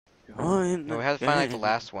Join No, the we have to find like the game.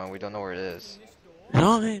 last one. We don't know where it is.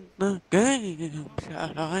 Join the game,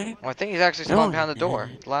 Shadow. Oh, I think he's actually spawned Join behind the door.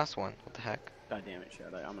 it. The last one. What the heck? God damn it,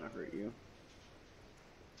 Shadow, I'm gonna hurt you.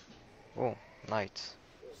 Oh, knights.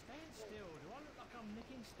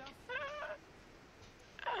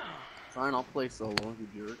 Fine, I'll play solo,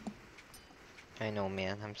 you jerk. I know,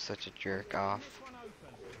 man. I'm such a jerk off.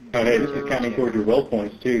 Oh, hey, this is counting towards your well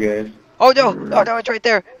points too, guys. Oh no! Oh no! It's right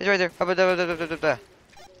there! It's right there! Blah, blah, blah, blah, blah, blah, blah.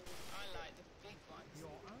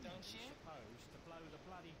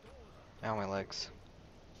 Ow, my legs.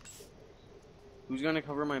 Who's gonna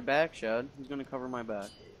cover my back, Shad? Who's gonna cover my back?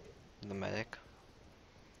 The medic.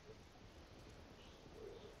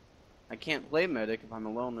 I can't play medic if I'm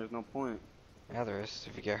alone, there's no point. Yeah, there is.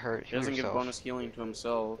 If you get hurt, He heal doesn't give yourself. bonus healing to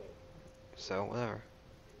himself. So, whatever.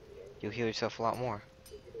 You'll heal yourself a lot more.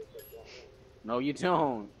 No, you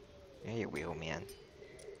don't. Yeah, you will, man.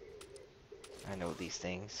 I know these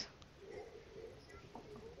things.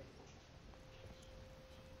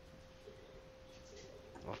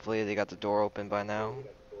 Hopefully they got the door open by now.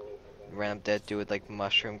 Random dead dude with like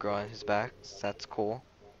mushroom growing on his back. That's cool.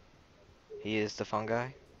 He is the fungi.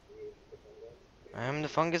 I am the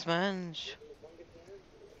fungus man.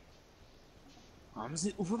 I'm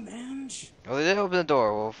the Overmensch. Oh, they did open the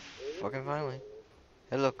door. Well, fucking finally.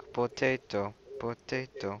 Hey, look, potato,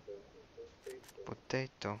 potato,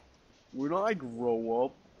 potato. When I grow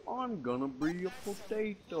up, I'm gonna be a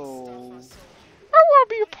potato. I wanna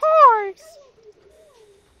be a pie.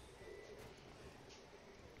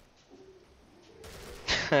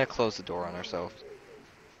 Close the door on ourselves.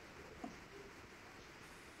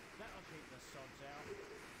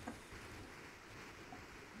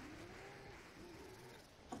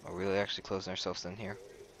 Are we really actually closing ourselves in here?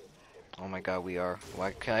 Oh my god, we are.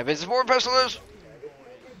 Why can't I be more pestilence?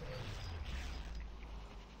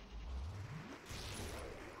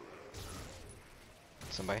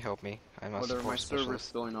 Somebody help me. I'm not Whatever, my support server's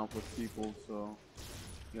specialist. filling up with people, so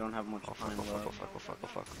you don't have much Oh fuck, time oh fuck, left. oh fuck, oh fuck, oh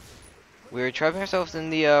fuck. We were trapping ourselves in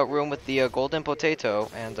the room with the golden potato,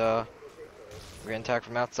 and we're getting attacked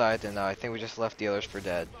from outside, and I think we just left the others for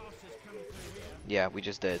dead. Yeah, we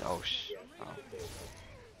just did. Oh sh.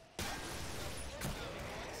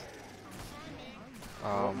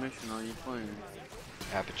 What mission are you playing?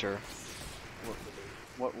 Aperture.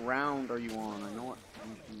 What round are you on? I know what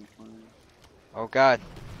mission you're playing. Oh god.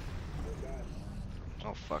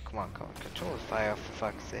 Oh fuck, come on, control the fire for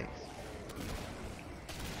fuck's sake.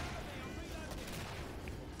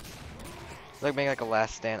 Like making like a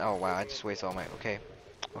last stand. Oh wow, I just wasted all my. Okay,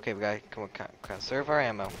 okay, we gotta conserve our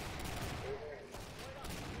ammo.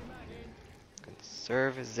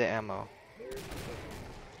 Conserve the ammo.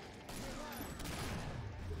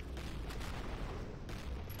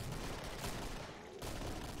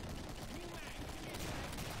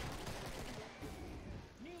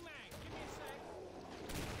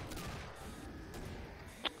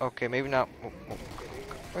 Okay, maybe not.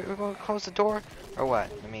 Wait, we're gonna close the door, or what?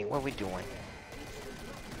 I mean, what are we doing?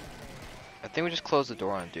 I think we just closed the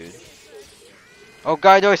door on dude. Oh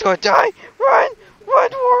god, no, he's gonna die! Run!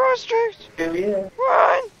 Run, War Ostrich! Hell yeah.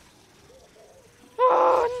 Run!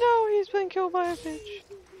 Oh no, he's been killed by a bitch.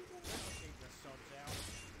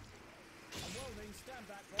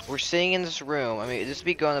 We're sitting in this room. I mean, this would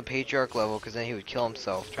be going to Patriarch level, because then he would kill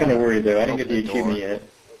himself. Kinda worried though, I didn't open get the the door. achievement yet.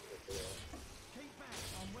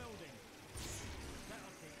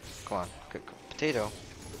 Come on, potato.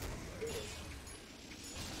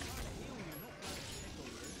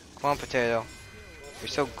 Come on, potato. You're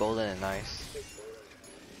so golden and nice.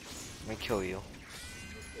 Let me kill you.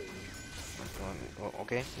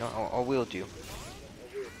 Okay, no, I'll wield you.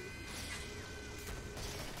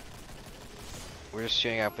 We're just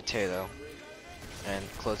shooting at potato and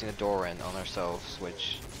closing the door in on ourselves,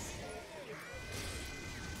 which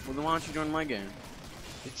Well, then why don't you join my game?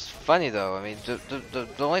 it's funny though. I mean, the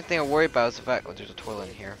only thing I worry about is the fact. Oh, there's a toilet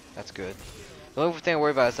in here. That's good. The only thing I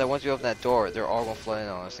worry about is that once we open that door, they're all gonna flood in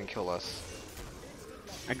on us and kill us.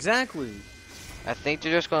 Exactly. I think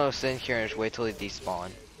they're just gonna sit in here and just wait till they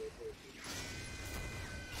despawn.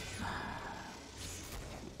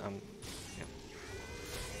 Yeah.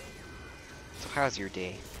 So how's your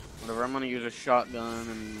day? Whatever, I'm gonna use a shotgun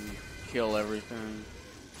and kill everything.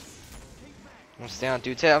 I'm staying on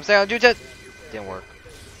dude's head. I'm staying on dude's head. Didn't work.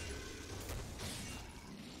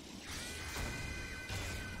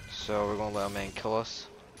 So we're gonna let a man kill us.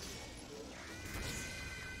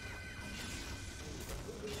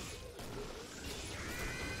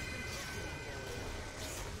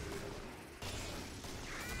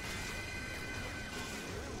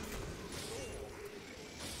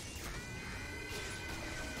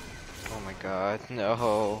 Oh my god,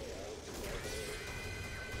 no.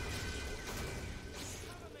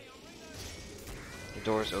 The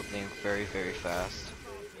door's opening very, very fast.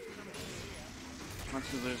 Not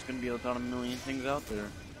so there's gonna be about a million things out there.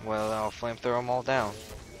 Well, I'll flamethrower them all down.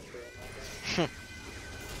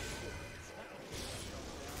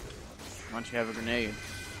 Why don't you have a grenade?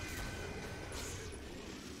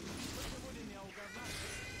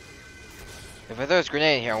 If I throw this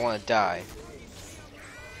grenade in here, I want to die.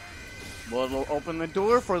 Well, it'll open the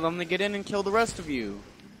door for them to get in and kill the rest of you.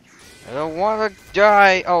 I don't want to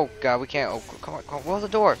die. Oh god, we can't. Oh, come on, come on. Where's the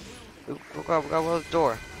door? Oh god, where's the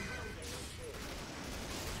door?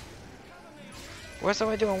 What's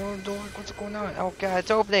somebody doing? Where's the door? What's going on? Oh god, it's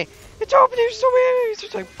opening. It's opening. There's so many enemies.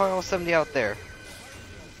 There's like probably all 70 out there.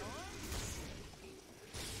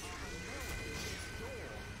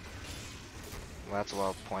 Well, that's a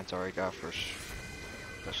lot of points I already got for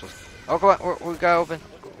specials. Oh, come on. We gotta open.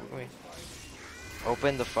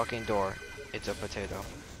 Open the fucking door. It's a potato.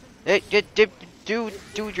 Hey, dude, you're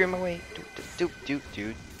in my way. Dude.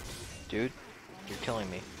 You're killing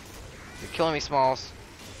me. You're killing me, Smalls.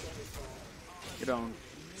 Get on,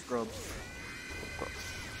 scrub.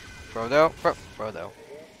 Frodo.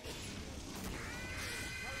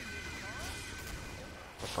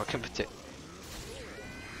 The fucking potato.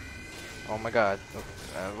 Oh my god.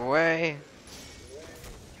 Out of the way.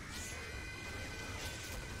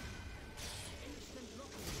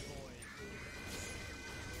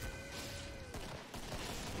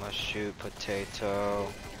 Must shoot potato.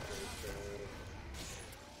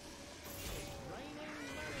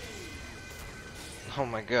 Oh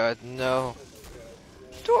my god, no.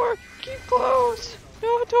 Door, keep closed.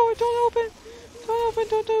 No, door, don't open. Don't open,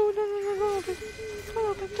 don't open. Don't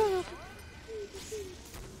open.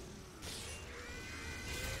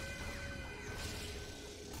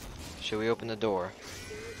 Should we open the door?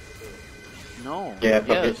 No. Yeah, fuck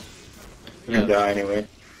Yes. it. You're gonna die anyway.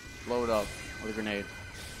 Blow it up with a grenade.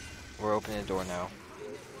 We're opening the door now.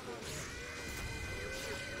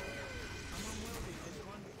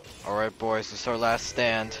 Alright boys, this is our last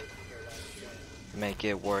stand. Make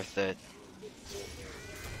it worth it.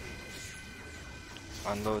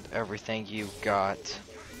 Unload everything you got.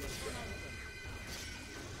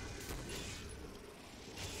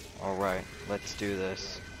 Alright, let's do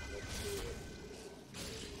this.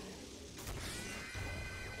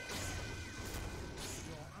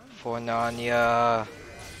 For Narnia.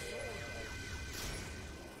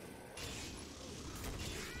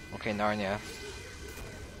 Okay, Narnia.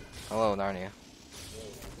 Hello, Narnia.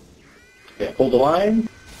 Yeah, hold the line.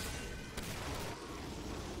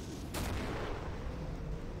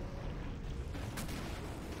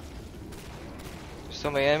 There's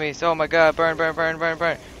so many enemies. Oh my god, burn.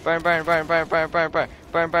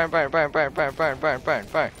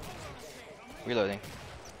 Reloading.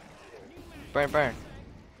 Burn.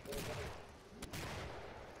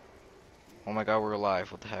 Oh my god, we're alive.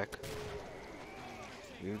 What the heck?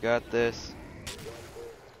 You got this.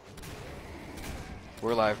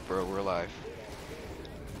 We're alive, bro. We're alive.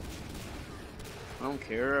 I don't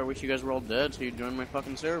care. I wish you guys were all dead so you'd join my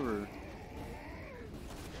fucking server.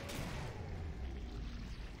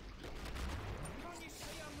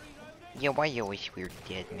 Yeah, why you wish we were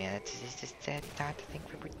dead, man? It's just sad not to think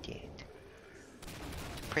we were dead.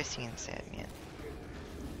 Depressing and sad, man.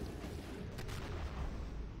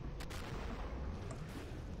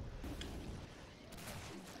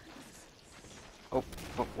 Oh,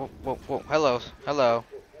 whoa. Hello.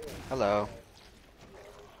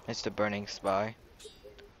 It's the burning spy.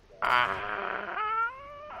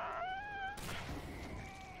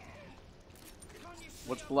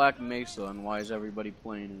 What's Black Mesa and why is everybody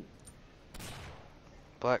playing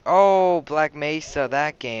it? Black Mesa,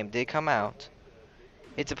 that game did come out.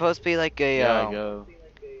 It's supposed to be like a go.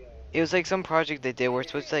 it was like some project they did where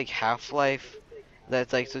it's supposed to be like Half-Life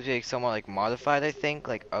that's like supposed to be like somewhat like modified, I think,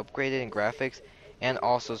 like upgraded in graphics, and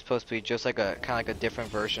also supposed to be just like a kind of like a different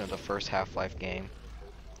version of the first Half-Life game.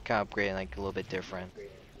 Kind of upgraded, like a little bit different.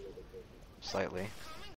 Slightly.